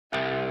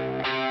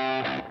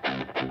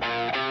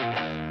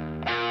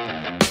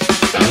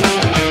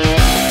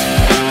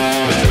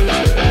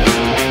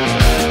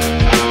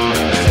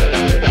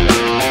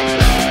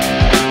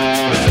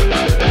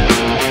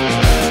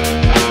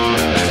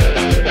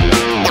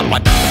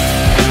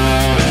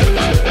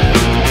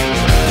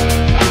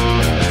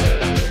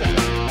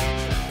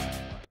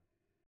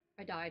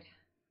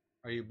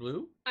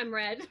I'm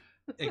red.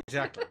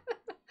 Exactly.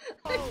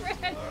 I'm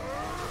red.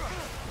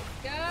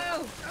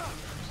 Go!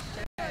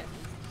 Shit.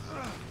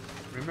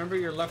 Remember,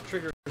 your left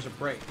trigger is a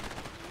brake.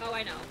 Oh,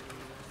 I know.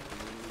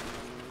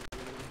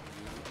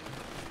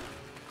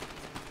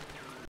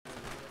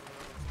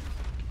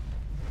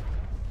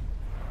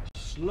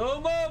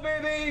 Slow-mo,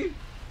 baby!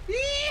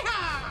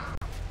 Yeehaw!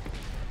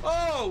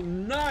 Oh,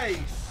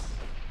 nice!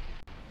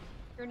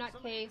 Your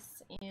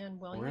nutcase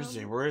and William. Where is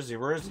he? Where is he?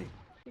 Where is he?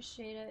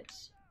 Appreciate it.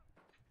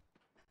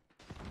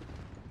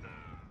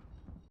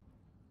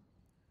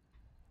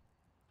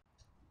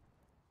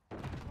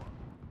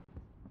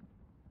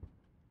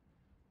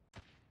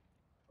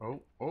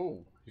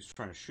 Oh, he's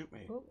trying to shoot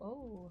me. Oh,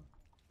 oh.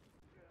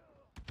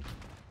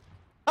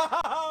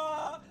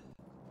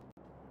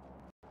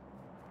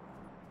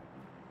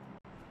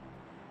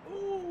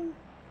 Ooh.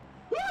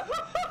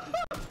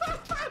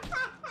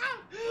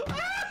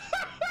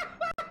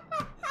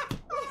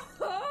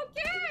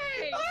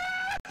 Okay!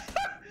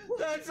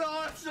 That's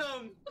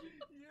awesome!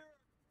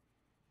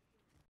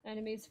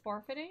 Enemies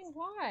forfeiting?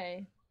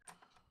 Why?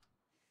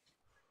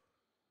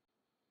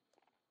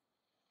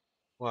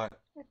 What?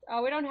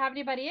 Oh, we don't have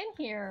anybody in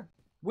here.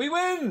 We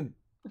win!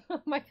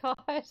 Oh my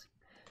god.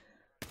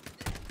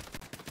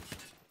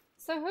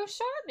 So who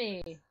shot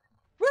me?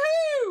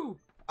 Woohoo!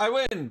 I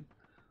win!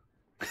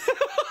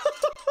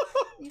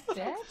 You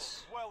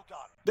bitch. Well done.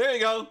 There you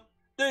go.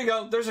 There you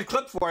go. There's a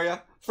clip for you.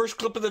 First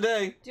clip of the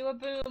day. Do a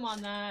boom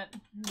on that.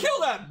 Kill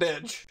that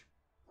bitch!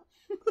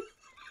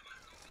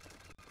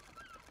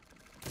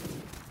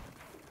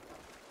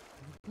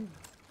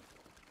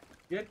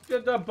 Get to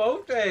the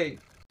boat, eh?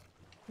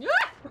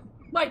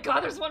 My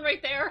god, there's one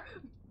right there!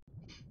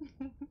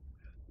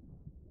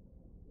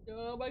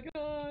 Oh my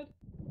god.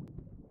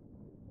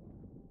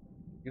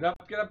 Get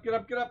up, get up, get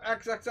up, get up.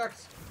 X, X,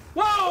 X.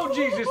 Whoa,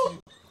 Jesus!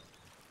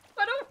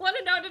 I don't want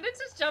to know. Did it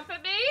just jump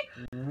at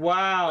me?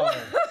 Wow.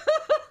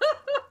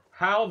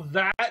 How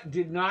that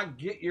did not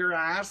get your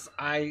ass,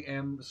 I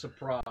am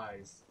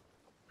surprised.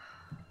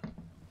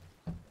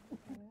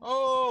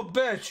 Oh,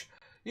 bitch.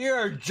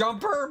 You're a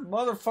jumper,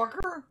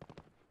 motherfucker.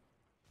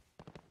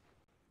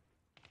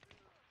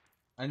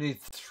 I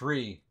need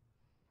 3.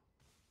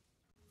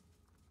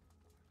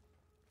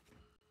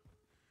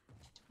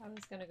 I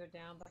was gonna go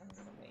down, but I'm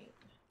gonna wait.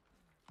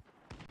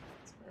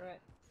 Screw it.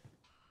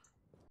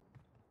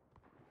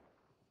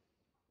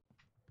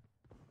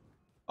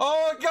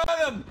 Oh, I got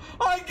him!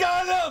 I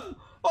got him!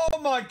 Oh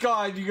my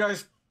god, you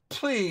guys,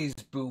 please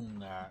boom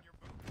that.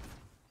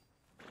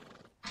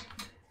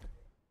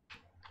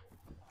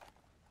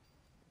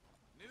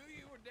 Knew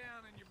you were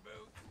down in your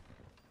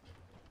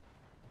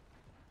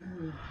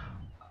boots.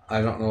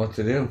 I don't know what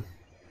to do.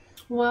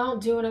 Well,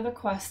 do another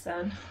quest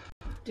then.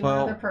 Do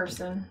another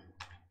person.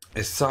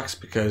 It sucks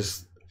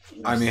because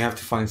I may have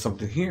to find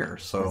something here,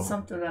 so... That's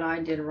something that I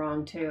did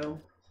wrong too,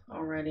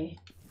 already.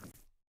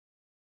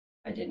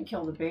 I didn't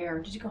kill the bear.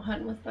 Did you go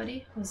hunting with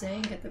Buddy, Jose,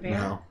 and get the bear?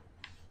 No.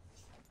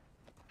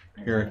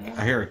 I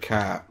hear a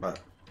cat, but...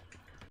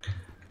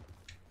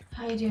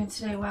 How you doing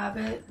today,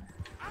 Wabbit?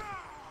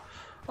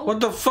 Oh.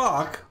 What the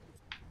fuck?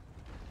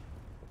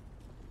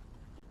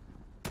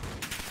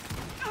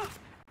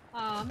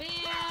 Oh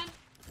man!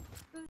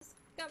 Who's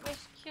got my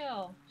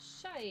kill?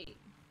 Shite.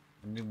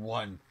 I need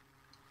one.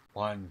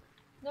 One.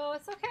 No,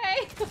 it's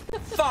okay.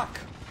 Fuck!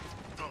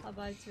 I'll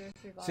buy 2 or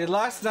 3 bottles. See,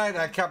 last night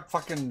I kept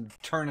fucking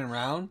turning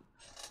around,